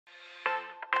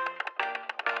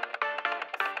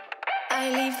I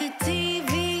leave the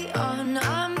TV on,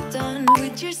 I'm done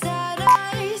with your sad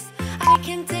eyes. I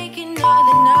can take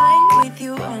another night with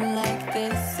you on like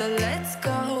this. So let's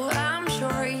go, I'm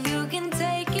sure you can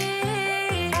take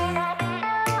it.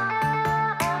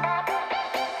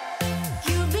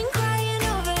 You've been crying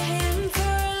over him for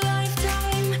a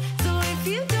lifetime. So if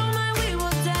you don't mind, we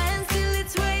will dance till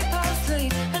it's way past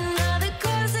late. Another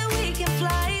course that we can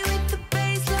fly with the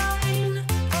baseline.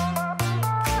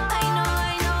 I know.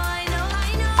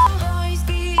 Boys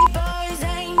be boys,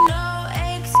 ain't no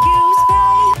excuse,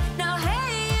 babe. Now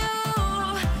hey you,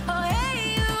 oh hey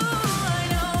you. I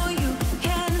know you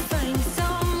can find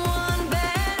someone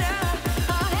better.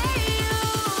 Oh hey you,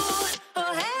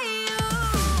 oh hey you.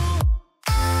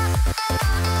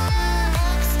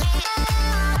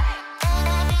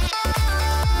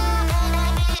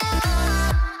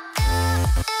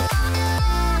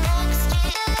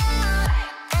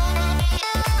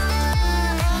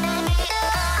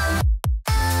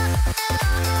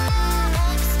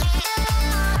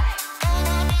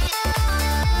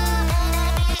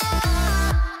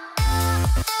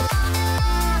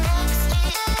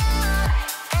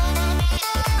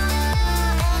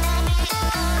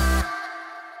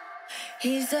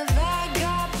 He's a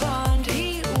vagabond,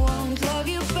 he won't love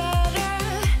you better.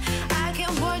 I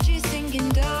can watch you sinking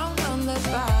down on the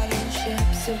battleship.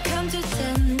 So count to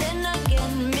 10, then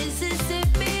again,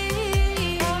 Mississippi.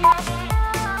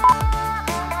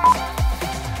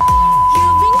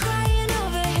 You've been crying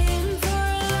over him for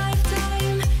a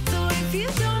lifetime. So if you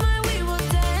don't mind, we will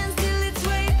dance till it's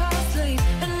way past late.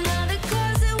 Another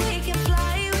course that we can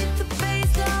fly with the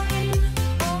baseline.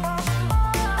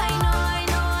 I know.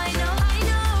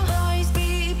 Boys be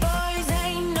boys,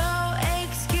 ain't no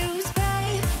excuse,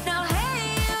 babe. Now hey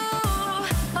you,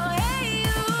 oh hey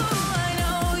you. I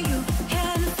know you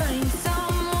can find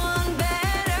someone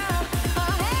better.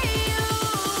 Oh hey you,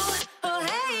 oh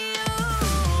hey you.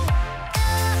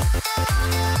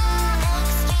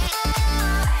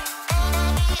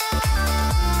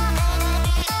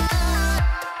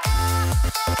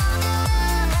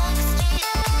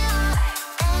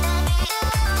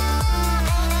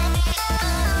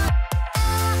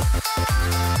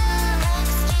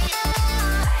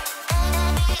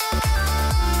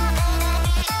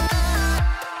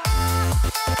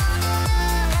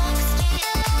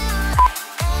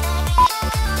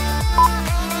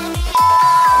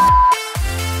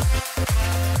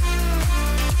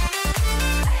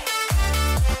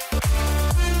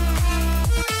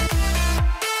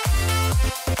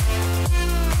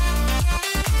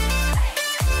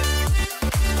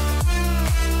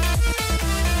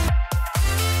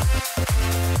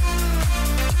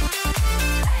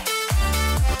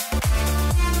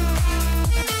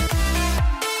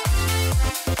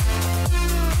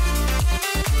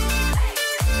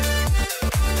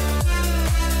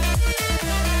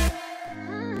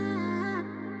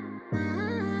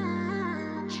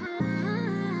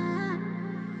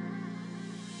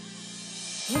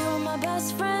 You were my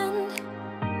best friend.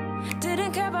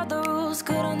 Didn't care about the rules,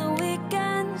 good on the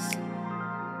weekends.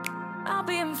 I'll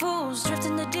be in fools,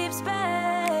 drifting to deep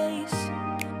space.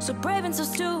 So brave and so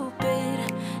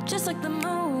stupid, just like the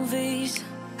movies.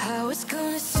 I was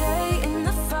gonna stay in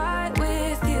the fight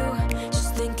with you,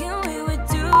 just thinking we would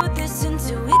do this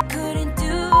until we couldn't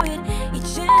do it.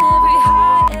 Each and every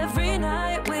high, every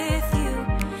night with you.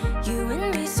 You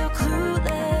and me so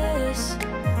clueless.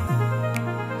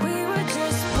 We were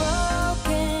just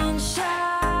broken,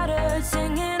 shattered,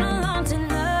 singing along to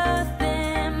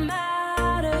nothing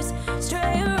matters.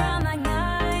 Stray around like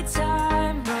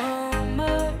nighttime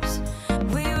rumors.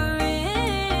 We were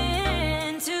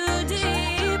in too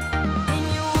deep, and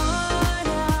you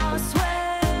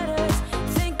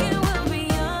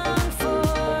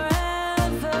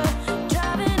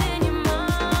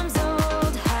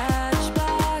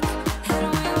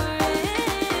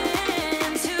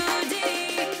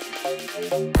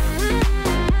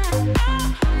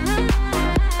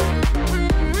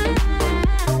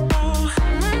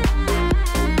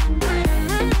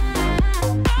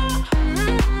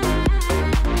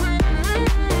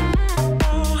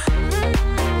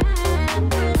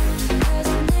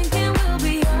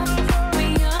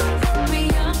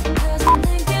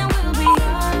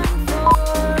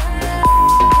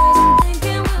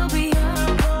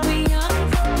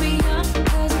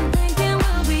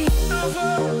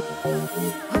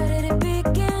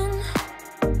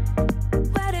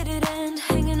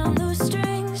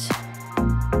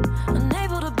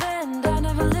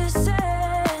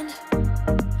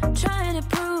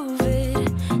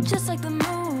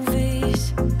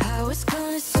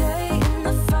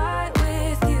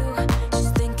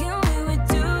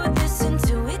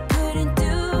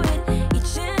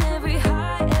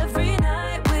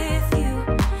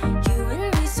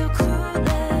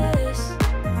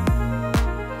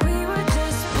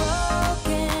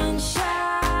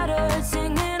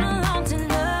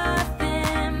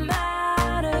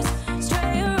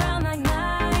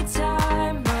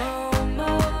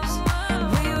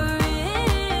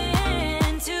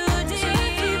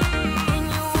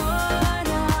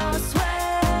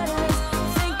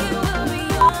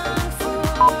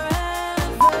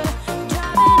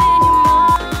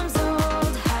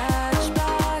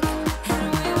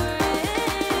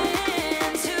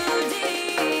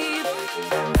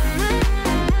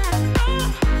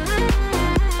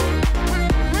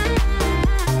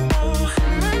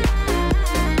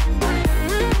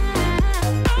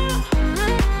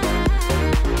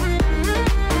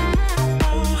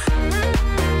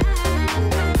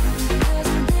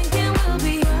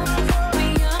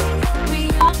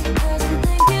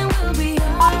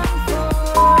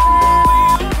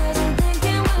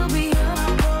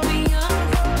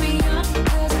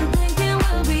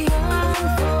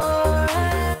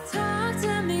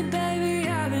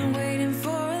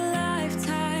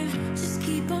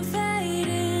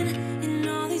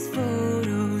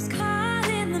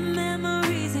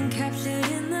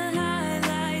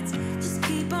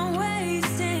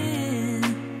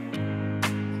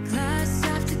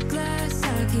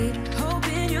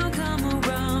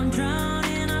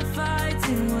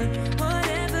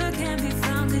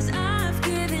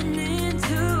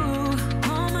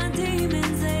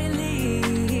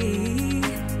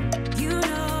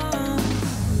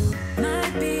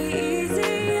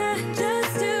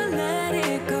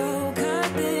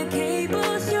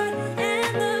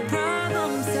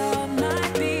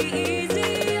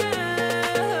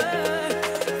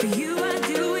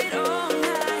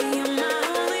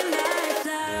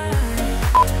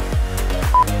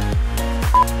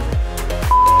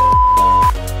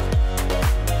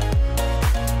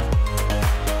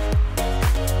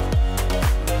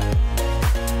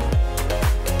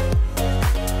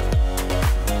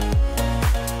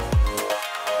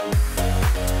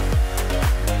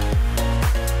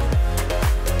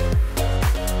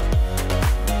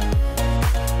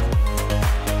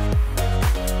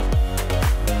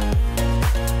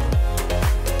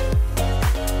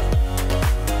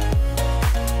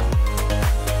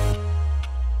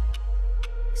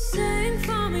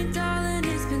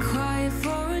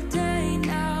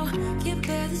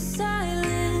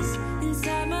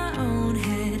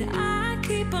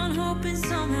hoping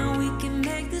somehow we can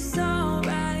make this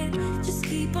alright. Just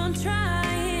keep on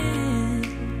trying.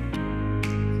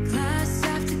 Glass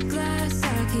after glass,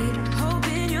 I keep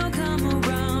hoping you'll come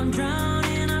around. Drown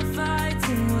in our fights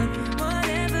and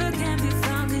whatever can be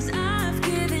found. 'Cause I've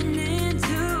given in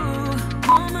to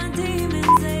all my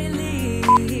demons lately.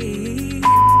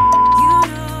 You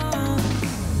know,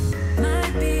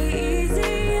 might be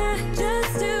easier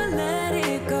just to let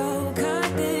it go. Cut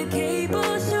the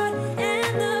cable short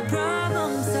and the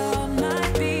problem solved.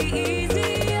 Might be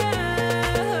easier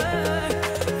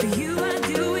for you. I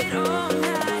do it all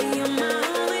night. You're my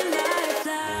only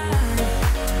lifeline.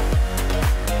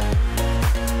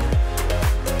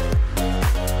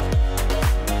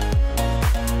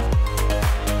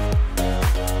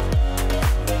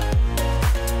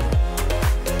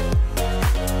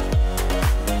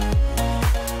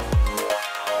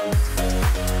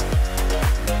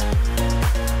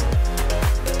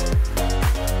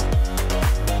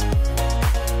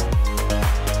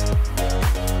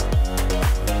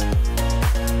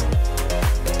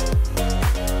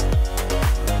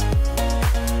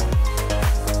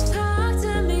 Talk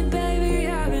to me, baby,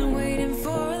 I've been waiting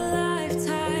for a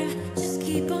lifetime. Just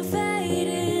keep on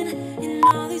fading in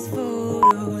all these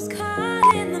photos,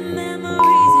 caught in the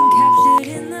memories and captured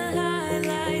in the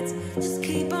highlights. Just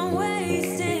keep on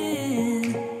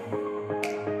wasting.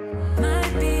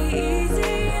 Might be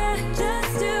easier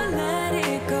just to let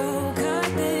it go. Cut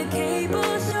the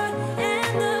cable short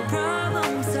and the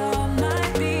problem solved.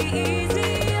 Might be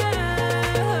easier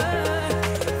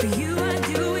for you. I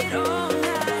do it all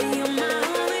night. You're my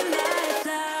only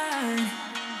lifeline.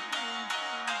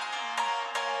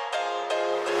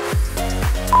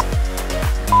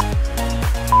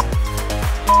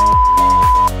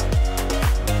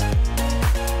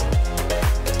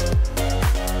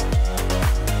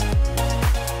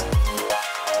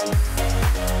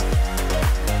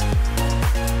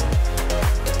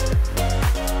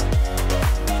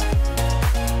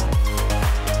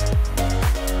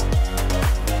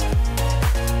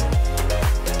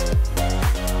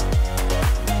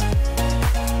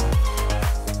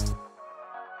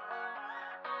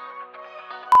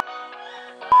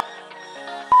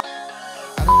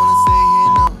 I don't wanna stay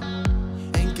here, no.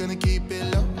 Ain't gonna keep it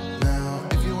low now.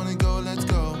 If you wanna go, let's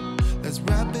go. Let's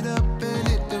wrap it up and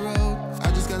hit the road.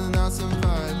 I just got an awesome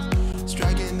vibe.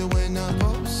 Striking the winner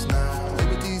post now.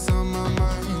 Liberty's on my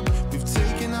mind. We've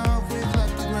taken off, we've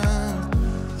left the ground.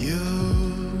 You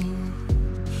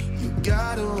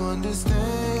gotta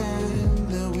understand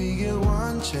that we get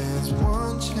one chance,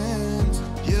 one chance.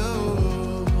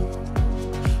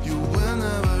 You will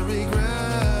never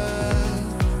regret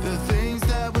the things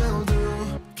that we'll do.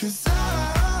 'Cause I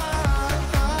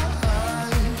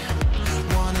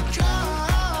wanna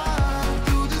drive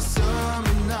through the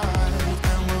summer night.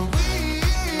 And when we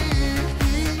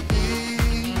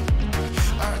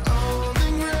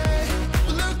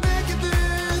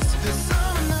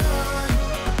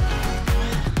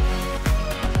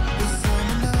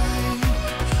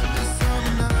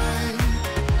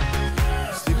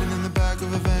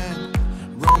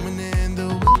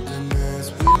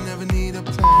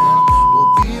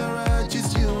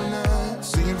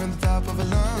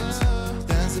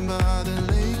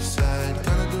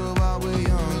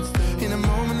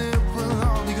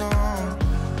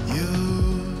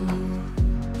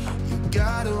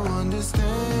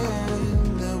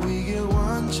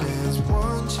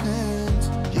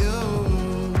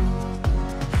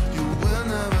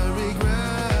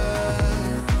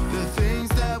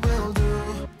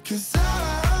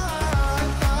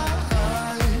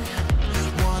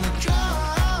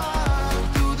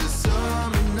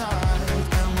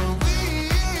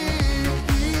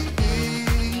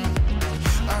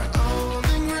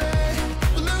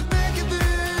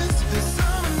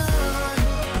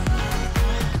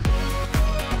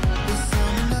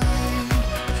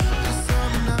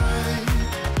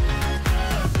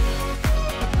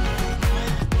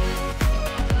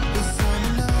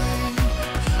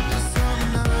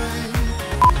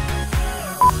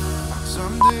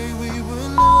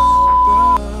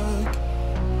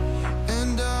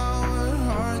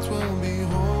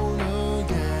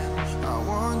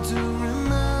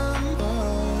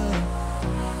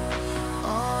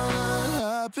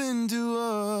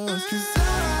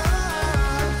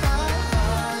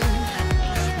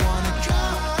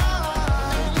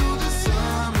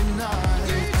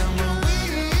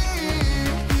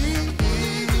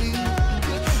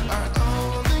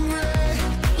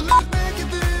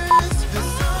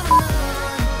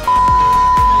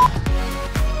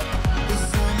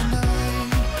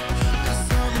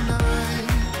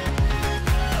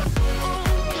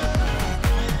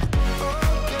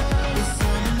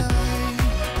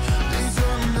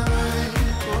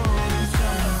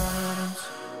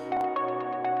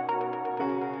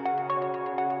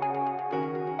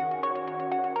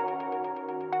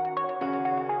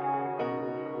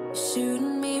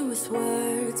Shooting me with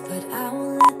words, but I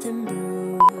won't let them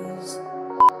bruise.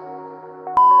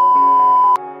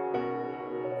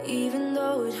 Even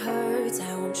though it hurts,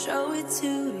 I won't show it to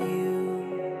you.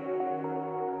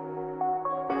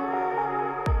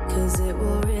 'Cause it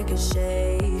will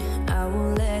ricochet, I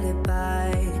won't let it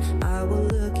bite. I will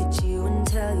look at you and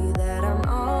tell you that I'm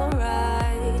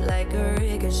alright. Like a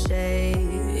ricochet,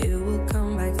 it will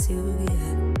come back to you.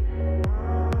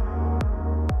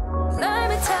 Let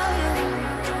me tell you,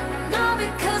 not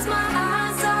because my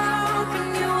eyes are open,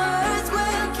 your words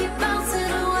will keep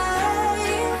bouncing away.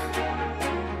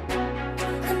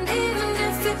 And even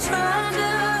if you're trying to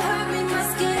hurt me, my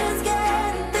skin's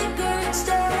getting thicker each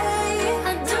day.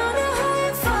 I don't know how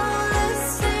you fall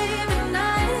asleep at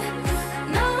night,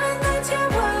 knowing that your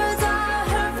words are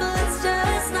hurtful, it's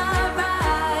just not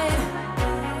right.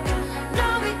 No,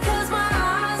 because my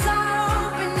eyes are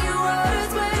open, your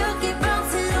words will keep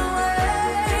bouncing away.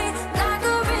 Like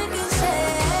a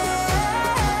ricochet,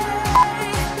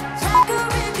 like a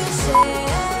ricochet,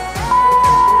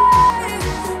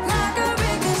 like a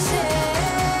ricochet,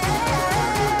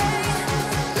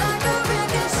 like a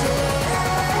ricochet.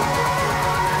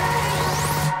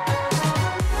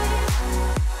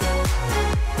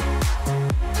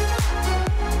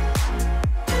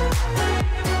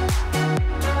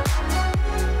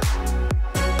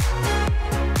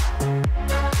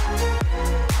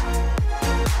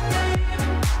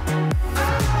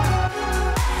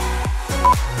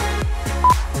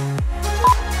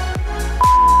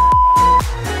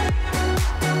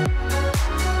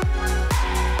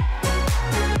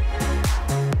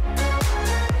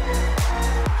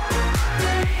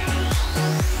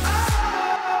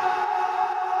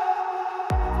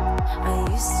 I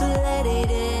used to let it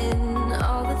in,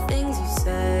 all the things you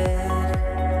said.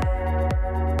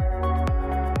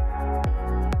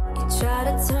 You try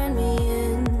to turn me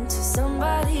into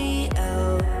somebody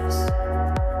else,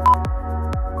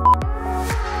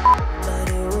 but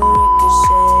it will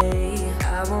ricochet,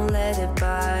 I won't let it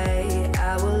bite.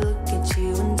 I will look at you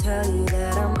and tell you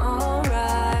that I'm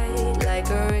alright. Like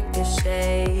a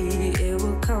ricochet, it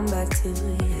will come back to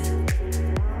you.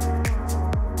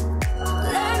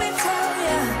 Let me tell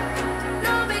you,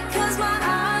 no, because my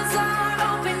eyes are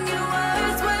open, your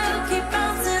words will keep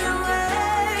bouncing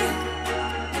away.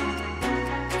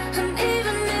 And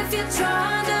even if you're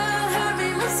trying to hurt me,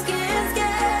 my skin's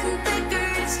getting thicker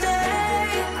each day.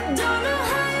 Don't know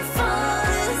how you fall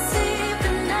asleep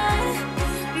at night,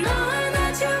 knowing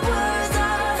that your words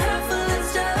are hurtful, it's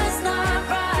just not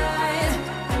right.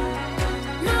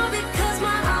 No, because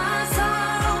my eyes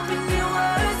are open, your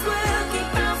words will keep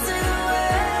bouncing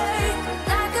away.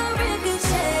 Like a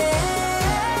ricochet,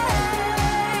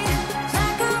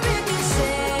 like a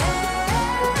ricochet,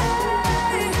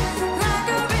 like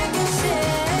a ricochet,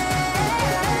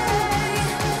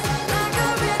 like a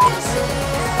ricochet.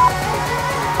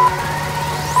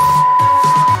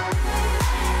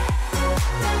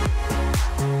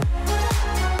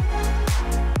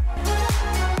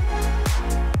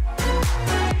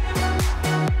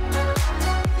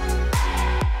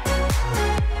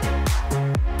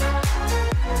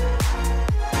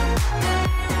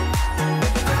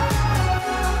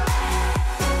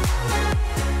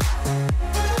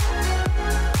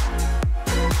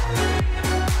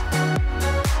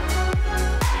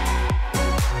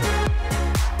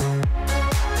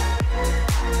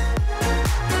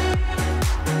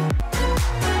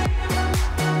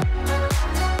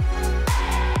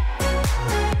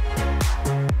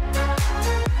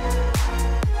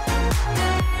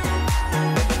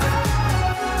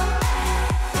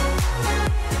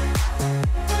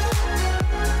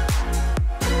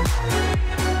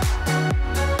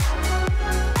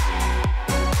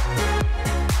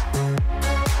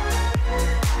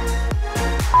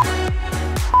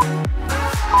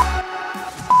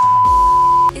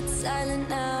 It's silent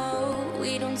now,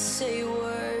 we don't say a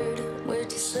word, we're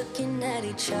just looking at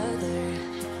each other.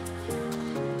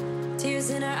 Tears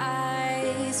in our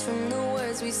eyes from the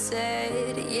words we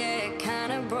said, yeah, it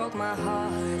kinda broke my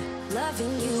heart.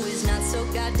 Loving you is not so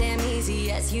goddamn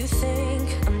easy as you think.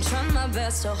 I'm trying my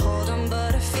best to hold on,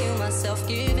 but I feel myself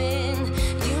giving.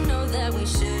 You know that we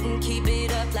shouldn't keep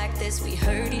it up like this, we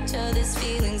hurt each other's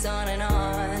feelings on and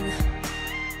on.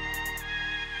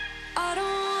 I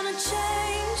don't wanna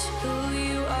change who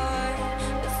you are,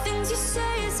 the things you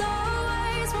say is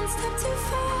always one step too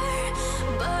far.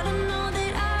 But I know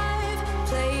that I've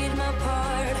played my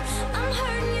part, I'm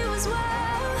hurting you as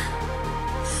well.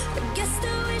 I guess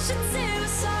that we should say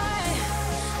we're sorry,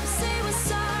 say we're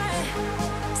sorry,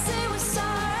 say we're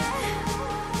sorry.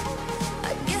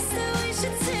 I guess that we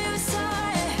should say we're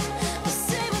sorry,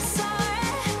 say we're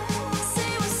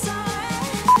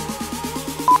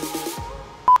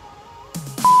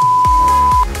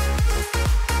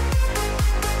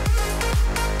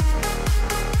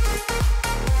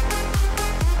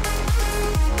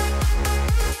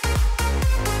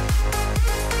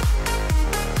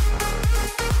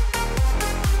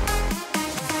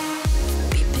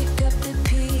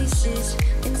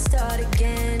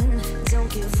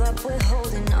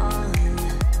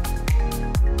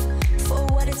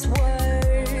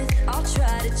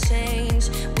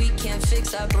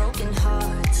fix our broken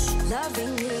hearts.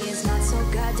 Loving me is not so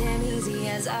goddamn easy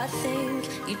as I think.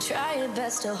 You try your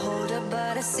best to hold up,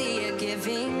 but I see you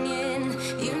giving in.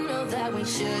 You know that we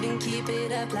shouldn't keep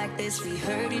it up like this. We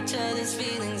hurt each other's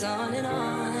feelings on and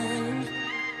on.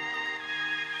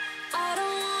 I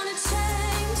don't wanna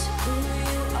change who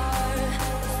you are.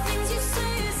 The things you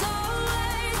say is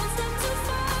always one step too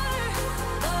far.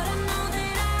 But I know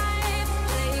that I've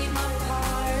played my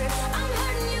part. I'm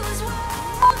hurting you as well.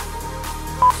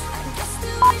 I guess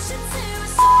that we should say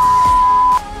we're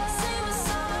sorry. Say we're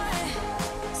sorry.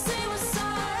 Say we're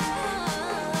sorry.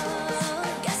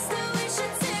 I guess that we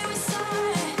should say we're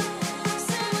sorry.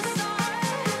 Say we're sorry.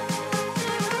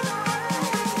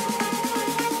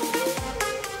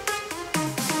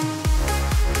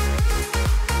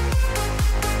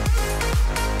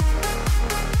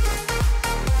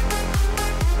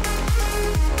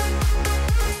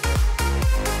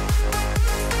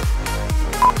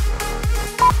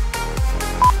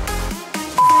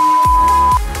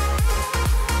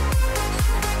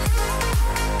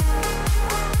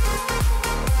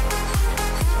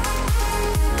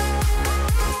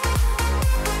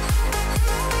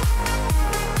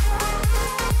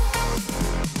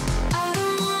 I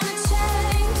don't wanna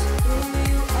change who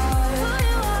you are.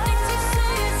 The things you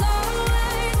say is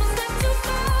always one step too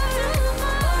far.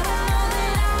 But I know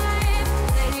that I've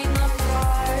played my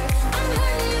part. I'm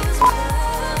hurting you as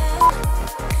well.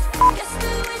 I guess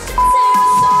that we should say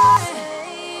we're sorry.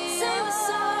 Say we're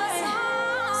sorry.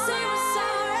 Say we're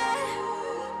sorry.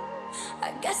 I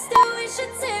guess that we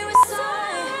should say we're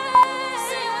sorry.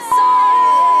 Say we're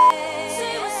sorry.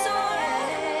 Say we're sorry.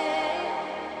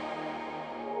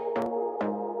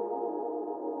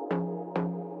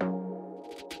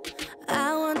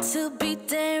 I want to be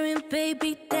there and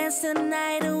baby dance the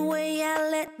night away. I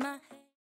let